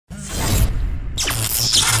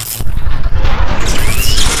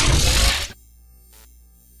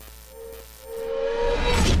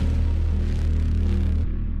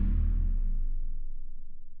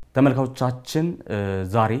ተመልካቾቻችን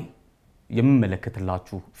ዛሬ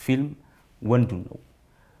የምመለከትላችሁ ፊልም ወንዱን ነው።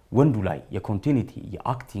 ወንዱ ላይ የኮንቲኒቲ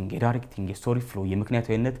የአክቲንግ የዳይሬክቲንግ የስቶሪ ፍሎ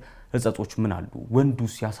የምክንያታዊነት ህጸጾች ምን አሉ? ወንዱ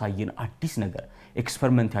ሲያሳየን አዲስ ነገር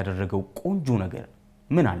ኤክስፐሪመንት ያደረገው ቆንጆ ነገር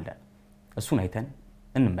ምን አለ? እሱን አይተን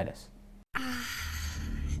እንመለስ።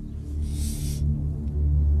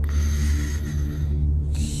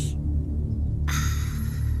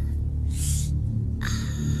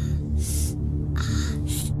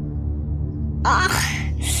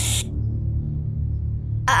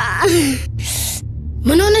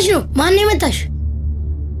 ምን ሆነሽ ነው? ማን የመታሽ?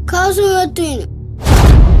 ካሱ መጥቶኝ ነው።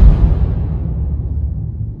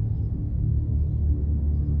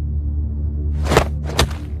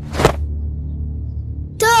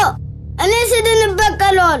 እኔ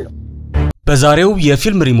ስድንበቀለዋለሁ። በዛሬው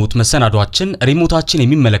የፊልም ሪሞት መሰናዷችን ሪሞታችን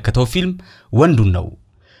የሚመለከተው ፊልም ወንዱን ነው።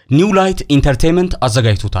 ኒው ላይት ኢንተርቴይንመንት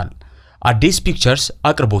አዘጋጅቶታል። አዲስ ፒክቸርስ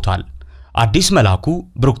አቅርቦታል። አዲስ መላኩ፣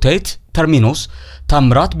 ብሩክታይት ተርሚኖስ፣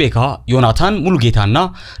 ታምራት ቤካ፣ ዮናታን ሙሉጌታና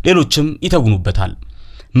ሌሎችም ይተውኑበታል።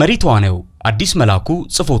 መሪ ተዋናዩ አዲስ መላኩ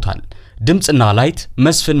ጽፎታል። ድምጽና ላይት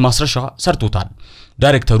መስፍን ማስረሻ ሰርቶታል።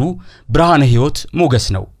 ዳይሬክተሩ ብርሃነ ህይወት ሞገስ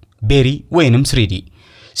ነው። ቤሪ ወይንም ስሪዲ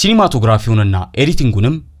ሲኒማቶግራፊውንና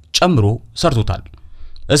ኤዲቲንጉንም ጨምሮ ሰርቶታል።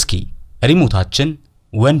 እስኪ ሪሞታችን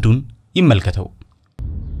ወንዱን ይመልከተው።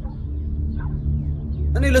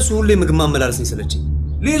 እኔ ለሱ ሁሌ ምግብ ማመላለስኝ ስለችኝ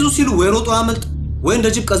ሊይዙ ሲሉ ወይ ሮጦ ያመልጥ ወይ እንደ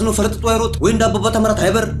ጅብ ቀዝኖ ፈርጥጦ አይሮጥ ወይ እንደ አባባ ተመራት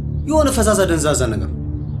አይበር የሆነ ፈዛዛ ደንዛዛ ነገር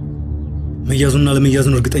መያዙና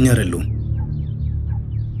ለመያዙን እርግጠኛ አይደለሁም።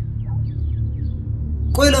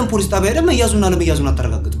 ቆይ ለምን ፖሊስ ጣቢያ ሄደ መያዙና ለመያዙን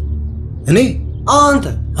አታረጋግጡ? እኔ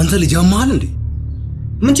አንተ ልጅ አማል እንዴ?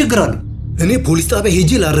 ምን ችግር አለ? እኔ ፖሊስ ጣቢያ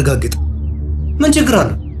ሄጄ ላረጋግጥ። ምን ችግር አለ?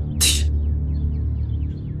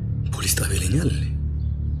 ፖሊስ ጣቢያ ለኛል።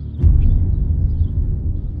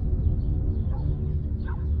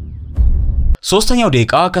 ሶስተኛው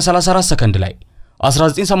ደቂቃ ከ34 ሰከንድ ላይ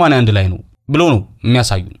 1981 ላይ ነው ብሎ ነው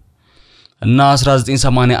የሚያሳዩን። እና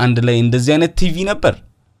 1981 ላይ እንደዚህ አይነት ቲቪ ነበር?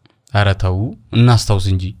 ኧረ ተው እናስታውስ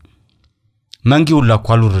እንጂ መንጊው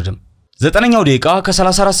ላኳሉ ረድም። 9ኛው ደቂቃ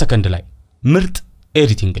ከ34 ሰከንድ ላይ ምርጥ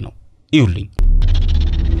ኤዲቲንግ ነው። ይውልኝ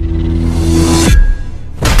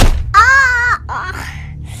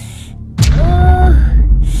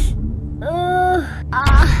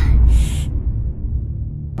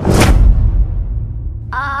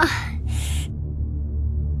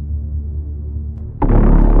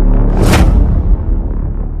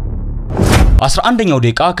አስራ አንደኛው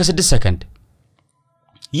ደቂቃ ከ6 ሰከንድ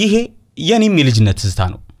ይሄ የኔም የልጅነት ትዝታ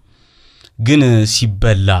ነው። ግን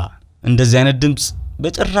ሲበላ እንደዚህ አይነት ድምጽ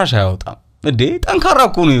በጭራሽ አይወጣም እንዴ! ጠንካራ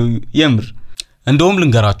እኮ ነው የምር። እንደውም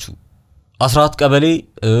ልንገራችሁ 14 ቀበሌ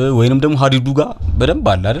ወይንም ደግሞ ሀዲዱ ጋር በደንብ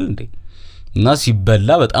አለ አይደል እንዴ? እና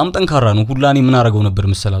ሲበላ በጣም ጠንካራ ነው። ሁላኔ ምን አረጋው ነበር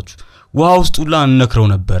መሰላችሁ? ውሃ ውስጥ ሁላ እንነክረው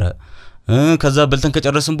ነበር። ከዛ በልተን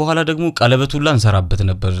ከጨረስን በኋላ ደግሞ ቀለበት ሁላ እንሰራበት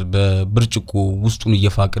ነበር በብርጭቆ ውስጡን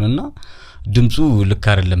እየፋቅንና ድምጹ ልክ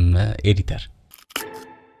አይደለም ኤዲተር።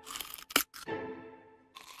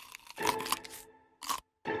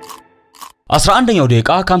 11ኛው ደቂቃ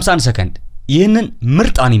ከ51 ሰከንድ ይህንን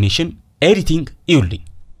ምርጥ አኒሜሽን ኤዲቲንግ ይውልኝ።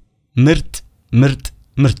 ምርጥ ምርጥ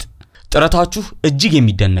ምርጥ ጥረታችሁ እጅግ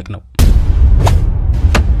የሚደነቅ ነው።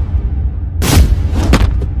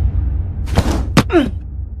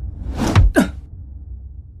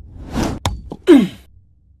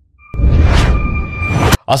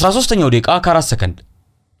 አስራ 13ኛው ደቂቃ ከ4 ሰከንድ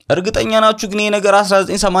እርግጠኛ ናችሁ ግን ይሄ ነገር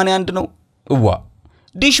 1981 ነው? እዋ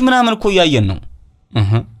ዲሽ ምናምን እኮ ያየን ነው።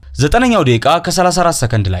 9ኛው ደቂቃ ከ34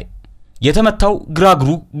 ሰከንድ ላይ የተመታው ግራግሩ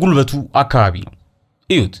ጉልበቱ አካባቢ ነው።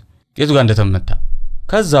 እዩት የቱ ጋር እንደተመታ።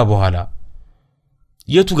 ከዛ በኋላ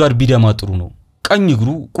የቱ ጋር ቢደማ ጥሩ ነው? ቀኝ እግሩ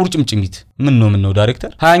ቁርጭምጭሚት ምን ነው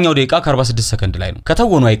ዳይሬክተር። 20ኛው ደቂቃ ከ46 ሰከንድ ላይ ነው።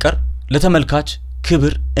 ከተወኑ አይቀር ለተመልካች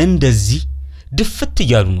ክብር እንደዚህ ድፍት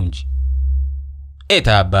ይያሉ ነው እንጂ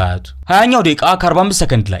ኤታባቱ 20ኛው ደቂቃ ከ45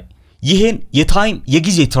 ሰከንድ ላይ ይሄን የታይም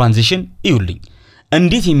የጊዜ ትራንዚሽን ይውልኝ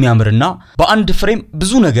እንዴት የሚያምርና በአንድ ፍሬም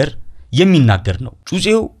ብዙ ነገር የሚናገር ነው።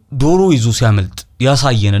 ጩጬው ዶሮ ይዞ ሲያመልጥ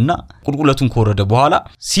ያሳየንና ቁልቁለቱን ከወረደ በኋላ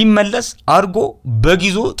ሲመለስ አርጎ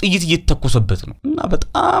በጊዞ ጥይት እየተተኮሰበት ነው። እና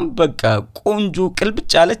በጣም በቃ ቆንጆ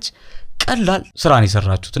ቅልብጭ ያለች ቀላል ስራን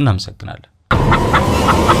የሰራችሁት እናመሰግናለን።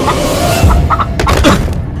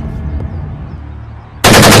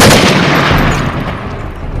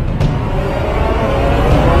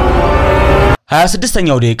 ሀያ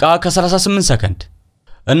 26ኛው ደቂቃ ከ38 ሰከንድ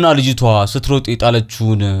እና ልጅቷ ስትሮጥ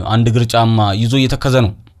የጣለችውን አንድ እግር ጫማ ይዞ እየተከዘ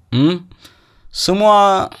ነው። ስሟ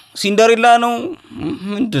ሲንደሬላ ነው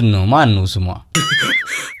ምንድነው? ማን ነው ስሟ?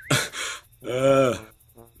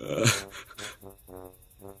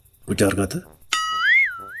 وجارغته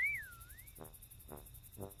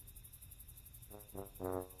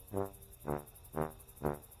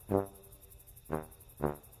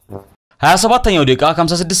 27ኛው ደቂቃ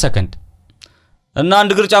ከ56 ሰከንድ እና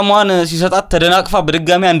አንድ እግር ጫማዋን ሲሰጣት ተደናቅፋ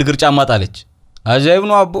በድጋሚ አንድ እግር ጫማ ጣለች። አጃይብ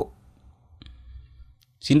ነው አቦ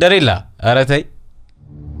ሲንደሬላ ኧረ ተይ።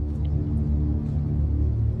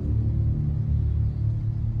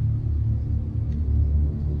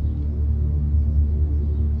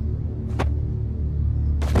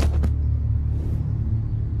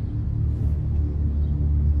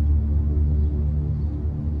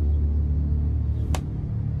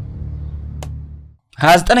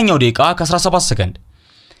 ኛው ደቂቃ ከ17 ሰከንድ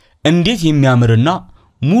እንዴት የሚያምርና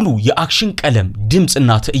ሙሉ የአክሽን ቀለም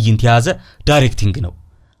ድምጽና ትዕይንት የያዘ ዳይሬክቲንግ ነው።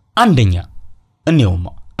 አንደኛ እኔውማ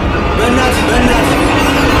በእናት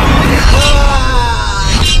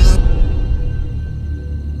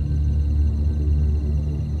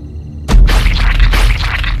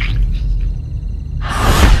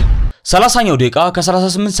 30ኛው ደቂቃ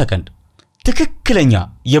ከ38 ሰከንድ ትክክለኛ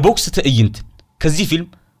የቦክስ ትዕይንት ከዚህ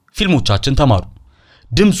ፊልሞቻችን ተማሩ።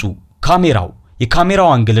 ድምጹ፣ ካሜራው፣ የካሜራው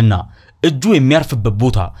አንግልና እጁ የሚያርፍበት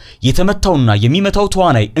ቦታ የተመታውና የሚመታው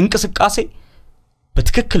ተዋናይ እንቅስቃሴ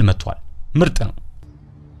በትክክል መጥቷል። ምርጥ ነው።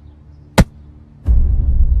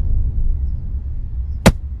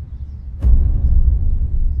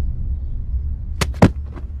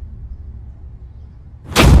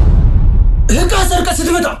 እቃ ሰርቀ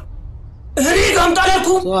ስትመጣ እኔ ጋም ጣላልኩ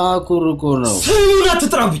ሳኩርኮ ነው ስሙን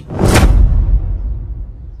አትጥራቢ።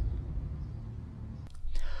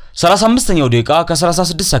 35ኛው ደቂቃ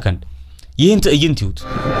ከ36 ሰከንድ ይህን ትዕይንት ይዩት።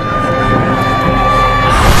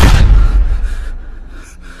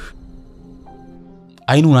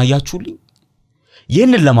 አይኑን አያችሁልኝ?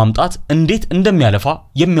 ይህንን ለማምጣት እንዴት እንደሚያለፋ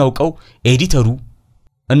የሚያውቀው ኤዲተሩ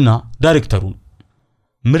እና ዳይሬክተሩ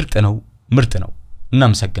ምርጥ ነው።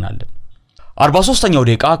 እናመሰግናለን። 43ኛው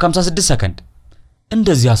ደቂቃ ከ56 ሰከንድ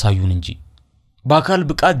እንደዚህ ያሳዩን እንጂ በአካል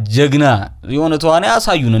ብቃት ጀግና የሆነ ተዋናይ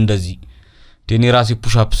ያሳዩን እንደዚህ። ዴኔ ራሴ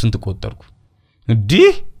ፑሽ አፕ ስንት ቆጠርኩ እንዴ?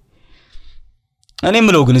 እኔ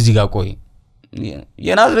ምለው ግን እዚህ ጋር ቆይ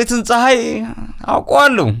የናዝሬትን ፀሐይ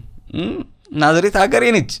አውቀዋለሁ። ናዝሬት ሀገሬ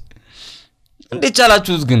ነች። እንዴት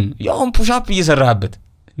ቻላችሁት ግን? ያው ፑሽ አፕ እየሰራህበት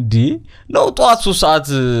እንዴ ነው? ጧት 3 ሰዓት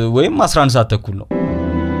ወይም 11 ሰዓት ተኩል ነው።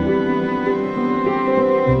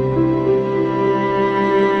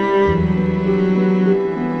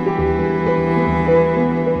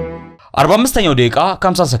 45ኛው ደቂቃ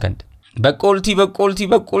ከ50 ሰከንድ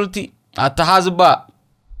በቆልቲ አተሐዝባ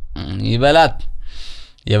ይበላት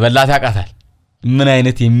የበላት ያቃታል። ምን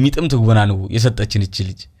አይነት የሚጥም ትወና ነው የሰጠችን እቺ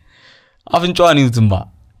ልጅ። አፍንጫዋን ይውትማ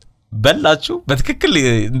በላችሁ በትክክል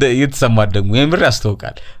የተሰማት ደግሞ የምር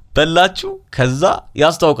ያስተውቃል። በላችሁ ከዛ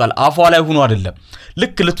ያስተውቃል። አፏ ላይ ሆኖ አይደለም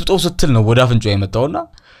ልክ ልትውጠው ስትል ነው ወደ አፍንጫው የመጣውና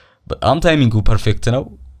በጣም ታይሚንጉ ፐርፌክት ነው።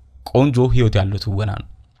 ቆንጆ ህይወት ያለው ትወና ነው።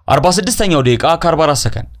 46ኛው ደቂቃ ከ44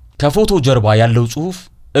 ሰከንድ ከፎቶ ጀርባ ያለው ጽሁፍ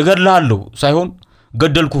እገድልሃለሁ ሳይሆን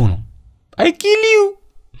ገደልኩህ ነው። አይ ኪል ዩ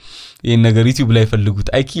ይሄን ነገር ዩቲዩብ ላይ ፈልጉት።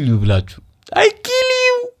 አይ ኪል ዩ ብላችሁ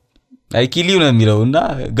አይ ኪል ዩ ነው የሚለውና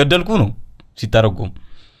ገደልኩህ ነው ሲተረጎም።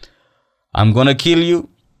 I'm gonna kill you,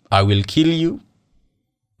 I will kill you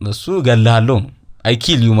እሱ እገድልሃለሁ ነው። አይ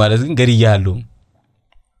ኪል ዩ ማለት ግን ገድያለሁ።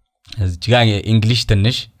 እዚህ ጋር እንግሊሽ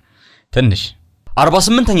ትንሽ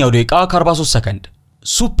 48ኛው ደቂቃ ከ43 ሰከንድ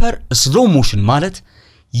ሱፐር ስሎ ሞሽን ማለት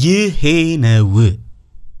ይሄ ነው።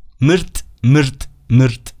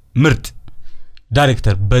 ምርጥ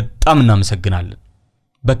ዳይሬክተር በጣም እናመሰግናለን።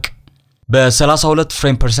 በቃ በ32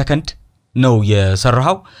 ፍሬም ፐር ሰከንድ ነው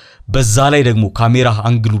የሰራው። በዛ ላይ ደግሞ ካሜራ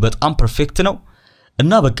አንግሉ በጣም ፐርፌክት ነው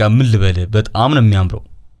እና በቃ ምን ልበል በጣም ነው የሚያምረው።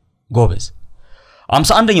 ጎበዝ።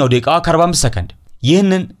 51ኛው ደቂቃ ከ45 ሰከንድ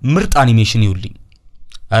ይህንን ምርጥ አኒሜሽን ይውልኝ።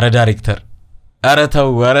 አረ ዳይሬክተር አረ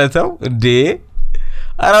ተው እንዴ!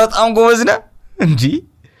 አረ በጣም ጎበዝ ነህ እንጂ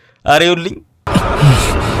አረ ይውልኝ።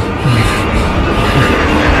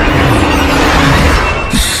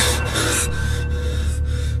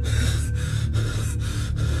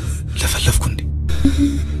 ለፈለፍኩ እንዴ?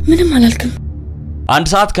 ምንም አላልክም። 1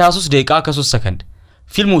 ሰዓት ከ23 ደቂቃ ከ3 ሰከንድ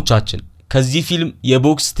ፊልሞቻችን ከዚህ ፊልም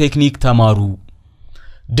የቦክስ ቴክኒክ ተማሩ።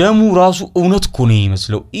 ደሙ ራሱ እውነት እኮ ነው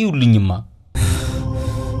የሚመስለው። ይውልኝማ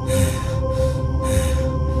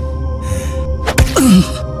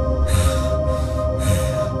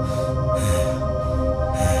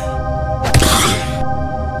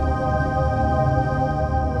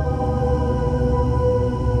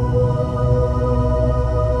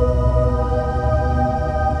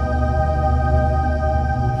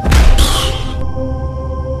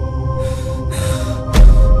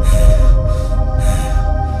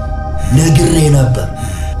ነግሬ ነበር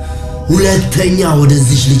ሁለተኛ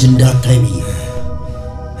ወደዚህ ልጅ እንዳታይ ብዬ።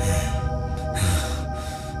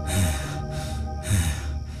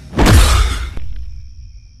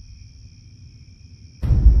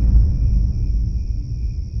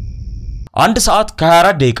 1 ሰዓት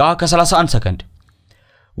ከ24 ደቂቃ ከ31 ሰከንድ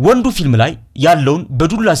ወንዱ ፊልም ላይ ያለውን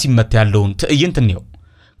በዱላ ሲመታ ያለውን ትዕይንት ነው።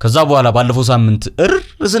 ከዛ በኋላ ባለፈው ሳምንት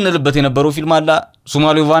ስንልበት የነበረው ፊልም አለ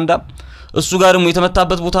ሶማሊው ቫንዳ እሱ ጋር ደግሞ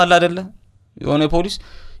የተመታበት ቦታ አለ አይደለ የሆነ ፖሊስ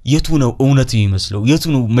የቱ ነው እውነት የሚመስለው የቱ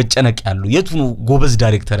ነው መጨነቅ ያለው የቱ ነው ጎበዝ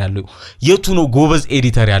ዳይሬክተር ያለው የቱ ነው ጎበዝ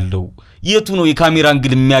ኤዲተር ያለው የቱ ነው የካሜራ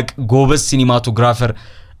አንግል የሚያቅ ጎበዝ ሲኒማቶግራፈር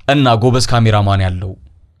እና ጎበዝ ካሜራማን ያለው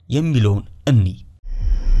የሚለውን እኒ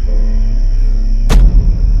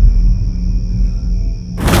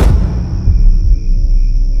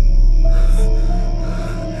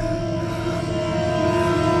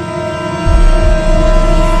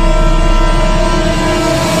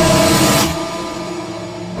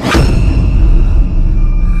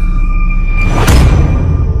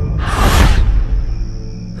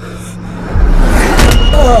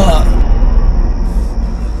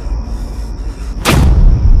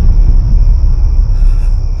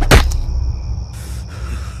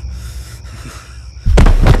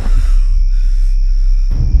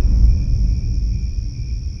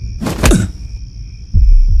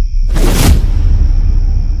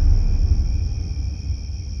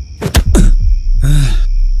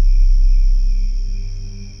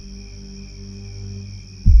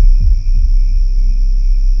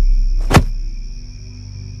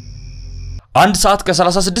አንድ ሰዓት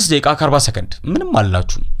ከ36 ደቂቃ ከ40 ሰከንድ ምንም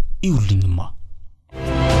አላችሁ ይውልኝማ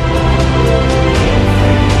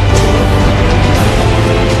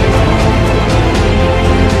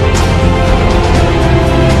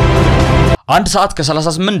አንድ ሰዓት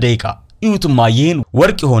ከ38 ደቂቃ ይውትማ ይሄን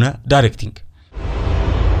ወርቅ የሆነ ዳይሬክቲንግ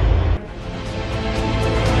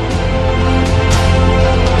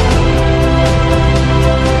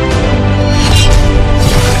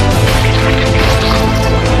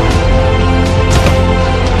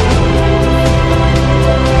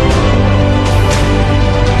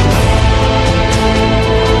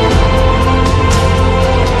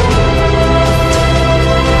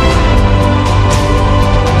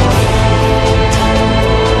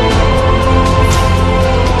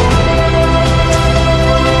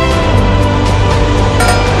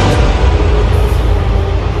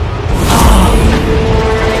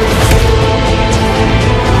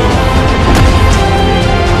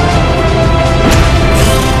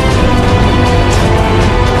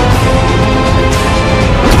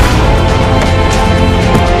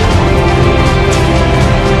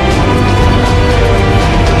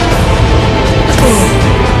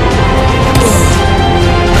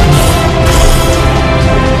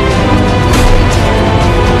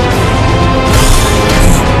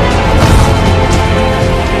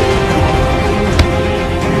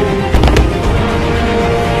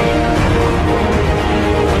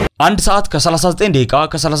አንድ ሰዓት ከ39 ደቂቃ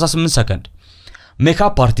ከ38 ሰከንድ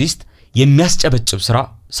ሜካፕ አርቲስት የሚያስጨበጭብ ስራ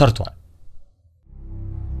ሰርቷል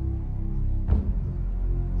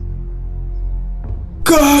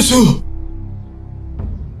ጋዙ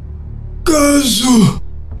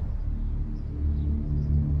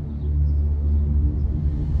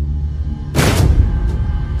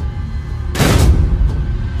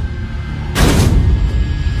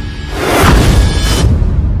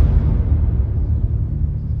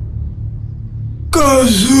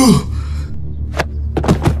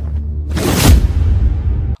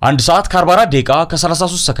አንድ ሰዓት ከ44 ደቂቃ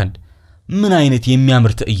ከ33 ሰከንድ ምን አይነት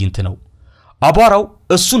የሚያምር ትዕይንት ነው አቧራው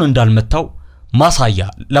እሱን እንዳልመታው ማሳያ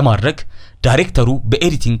ለማድረግ ዳይሬክተሩ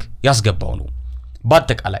በኤዲቲንግ ያስገባው ነው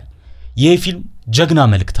በአጠቃላይ ይሄ ፊልም ጀግና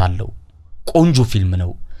መልእክት አለው ቆንጆ ፊልም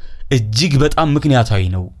ነው እጅግ በጣም ምክንያታዊ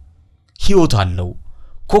ነው ህይወት አለው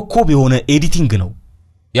ኮኮብ የሆነ ኤዲቲንግ ነው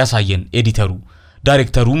ያሳየን ኤዲተሩ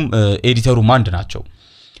ዳይሬክተሩም ኤዲተሩም አንድ ናቸው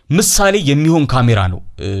ምሳሌ የሚሆን ካሜራ ነው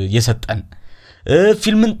የሰጠን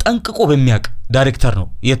ፊልምን ጠንቅቆ በሚያቅ ዳይሬክተር ነው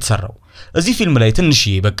የተሰራው እዚህ ፊልም ላይ ትንሽ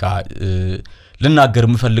በቃ ልናገር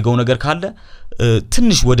የምፈልገው ነገር ካለ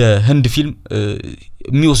ትንሽ ወደ ህንድ ፊልም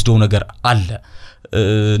የሚወስደው ነገር አለ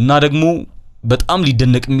እና ደግሞ በጣም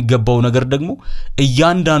ሊደነቅ የሚገባው ነገር ደግሞ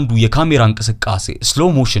እያንዳንዱ የካሜራ እንቅስቃሴ ስሎ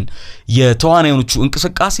ሞሽን የተዋናዮቹ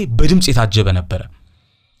እንቅስቃሴ በድምጽ የታጀበ ነበር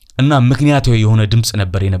እና ምክንያታዊ የሆነ ድምጽ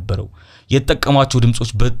ነበር የነበረው የተጠቀማቸው ድምጾች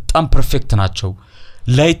በጣም ፐርፌክት ናቸው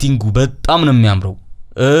ላይቲንጉ በጣም ነው የሚያምረው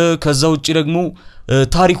ከዛ ውጪ ደግሞ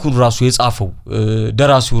ታሪኩን ራሱ የጻፈው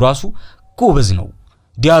ደራሲው ራሱ ጎበዝ ነው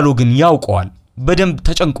ዲያሎግን ያውቀዋል በደንብ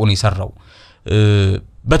ተጨንቆ ነው የሰራው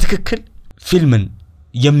በትክክል ፊልምን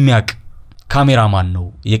የሚያቅ ካሜራማን ነው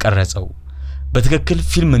የቀረጸው በትክክል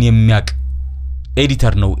ፊልምን የሚያቅ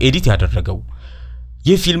ኤዲተር ነው ኤዲት ያደረገው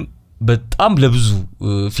ይህ ፊልም በጣም ለብዙ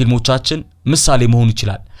ፊልሞቻችን ምሳሌ መሆን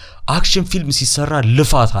ይችላል አክሽን ፊልም ሲሰራ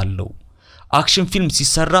ልፋት አለው አክሽን ፊልም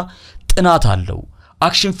ሲሰራ ጥናት አለው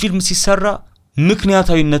አክሽን ፊልም ሲሰራ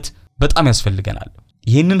ምክንያታዊነት በጣም ያስፈልገናል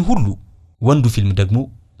ይሄንን ሁሉ ወንዱ ፊልም ደግሞ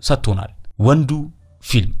ሰጥቶናል ወንዱ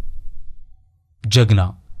ፊልም ጀግና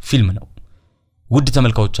ፊልም ነው ውድ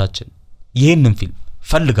ተመልካቾቻችን ይሄንን ፊልም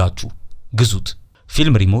ፈልጋችሁ ግዙት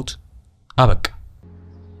ፊልም ሪሞት አበቃ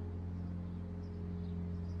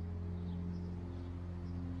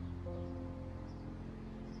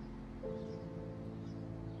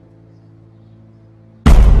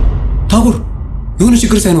ታውር የሆነ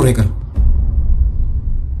ችግር ሳይኖር አይቀርም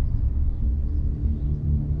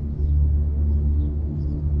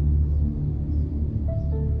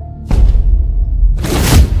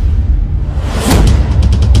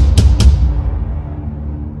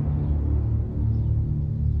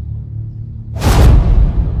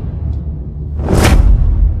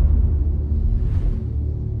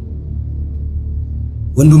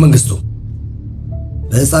ወንዱ መንግስቱ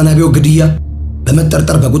በህፃናቢው ግድያ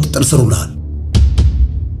በመጠርጠር በቁጥጥር ስር ውለሃል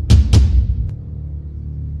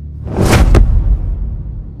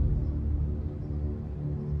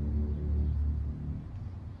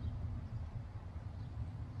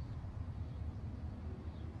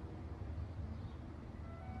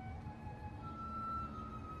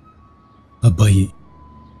አባዬ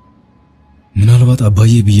ምናልባት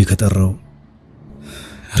አባዬ ብዬ ከጠራው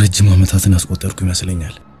ረጅም ዓመታትን አስቆጠርኩ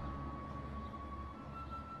ይመስለኛል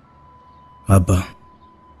አባ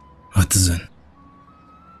አትዘን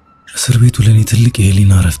እስር ቤቱ ለኔ ትልቅ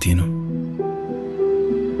የህሊና ረፍቴ ነው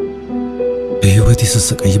በህይወቴ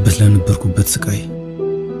ስሰቃይበት ለነበርኩበት ስቃይ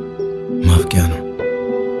ማብቂያ ነው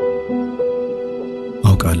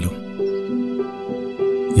አውቃለሁ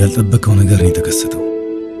ያልጠበቀው ነገር ነው የተከሰተው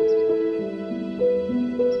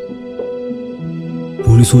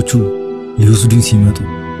ፖሊሶቹ ሊወስዱኝ ሲመጡ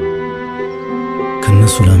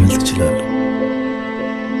ከነሱ ላመልጥ እችላለሁ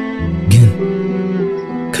ግን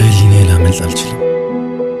ከህሊናዬ ላመልጥ አልችልም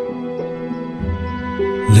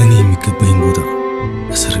ለኔ የሚገባኝ ቦታ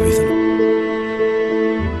እስር ቤት ነው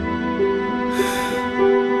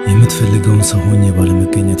የምትፈልገውን ሰው ሆኜ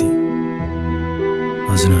ባለመገኘቴ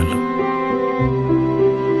አዝናለሁ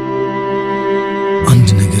አንድ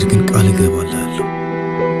ነገር ግን ቃል እገባልሃለሁ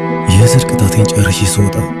የእስር ቅጣቴን ጨርሼ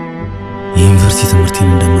ስወጣ የዩኒቨርሲቲ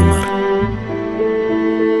ትምህርቴን እንደመማር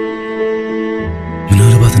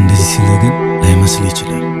ምናልባት እንደዚህ ሲል ግን ላይመስል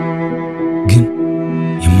ይችላል ግን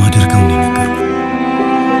የማደርገው ነው ነገርኩ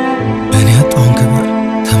በእኔ ያጣውን ክብር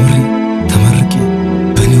ተመርቄ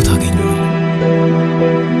በእኔው ታገኘዋለህ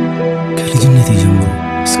ከልጅነቴ ጀምሮ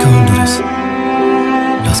እስካሁን ድረስ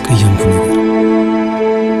ላስቀየምኩ ነገር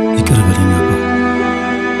ይቅር በለኝ አባ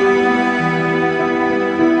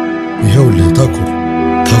ይኸውልህ ታኩር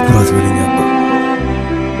አትበለኝ አባ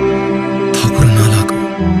ታኩርን አላውቀው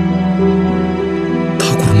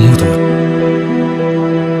ታኩር ሞቷል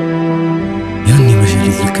ያኔ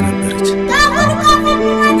መሸሊት ልክ ነበረች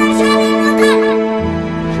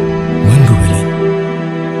ወንዱ በለኝ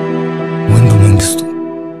ወንዱ መንግስቱ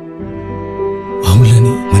አሁን ለኔ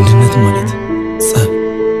ወንድነት ማለት ጸብ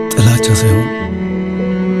ጥላቻ ሳይሆን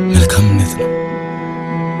መልካምነት ነው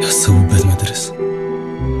ያሰቡበት መድረስ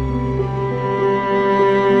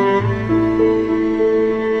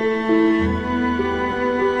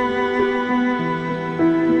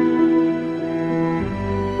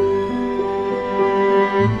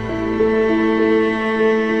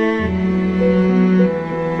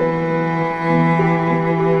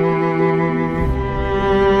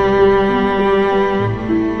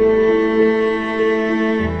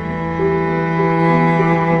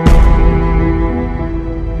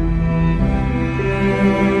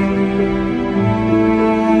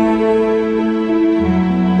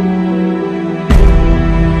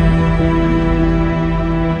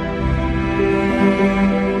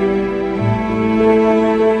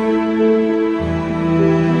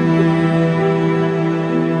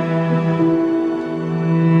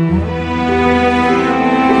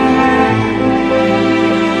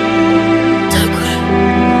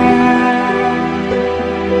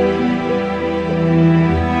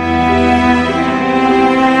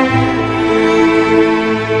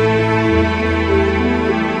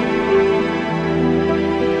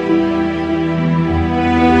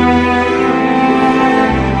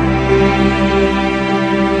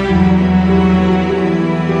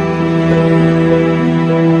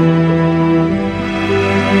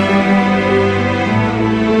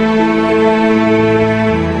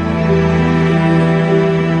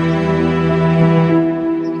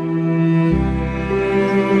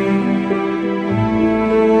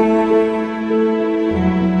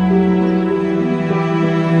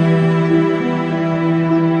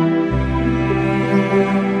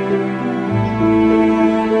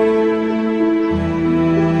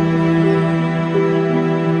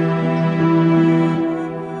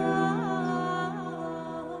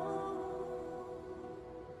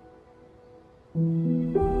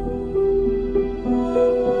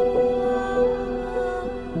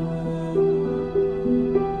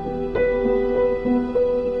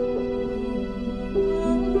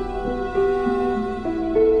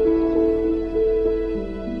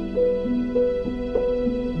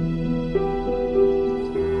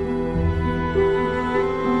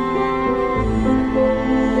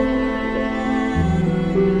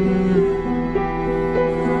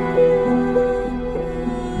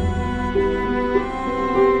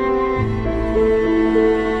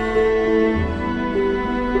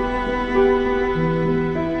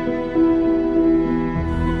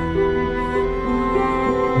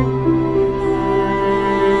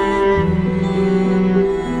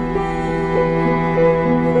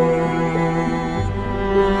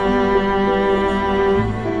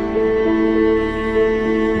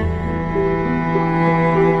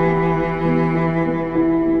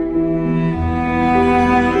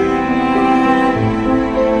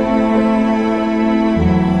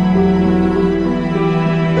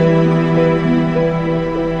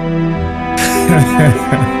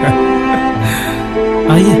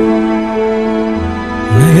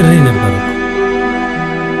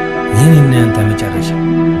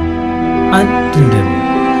አንድ እንደም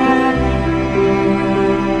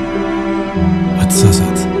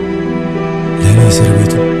አትሳሳት ለኔ እስር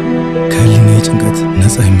ቤቱ ከህሊናዬ ጭንቀት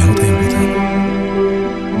ነፃ የሚያወጣኝ